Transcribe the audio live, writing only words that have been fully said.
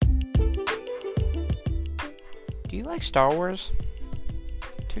Do you like Star Wars?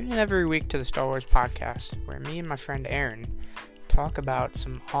 Tune in every week to the Star Wars podcast, where me and my friend Aaron talk about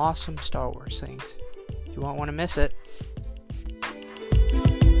some awesome Star Wars things. You won't want to miss it.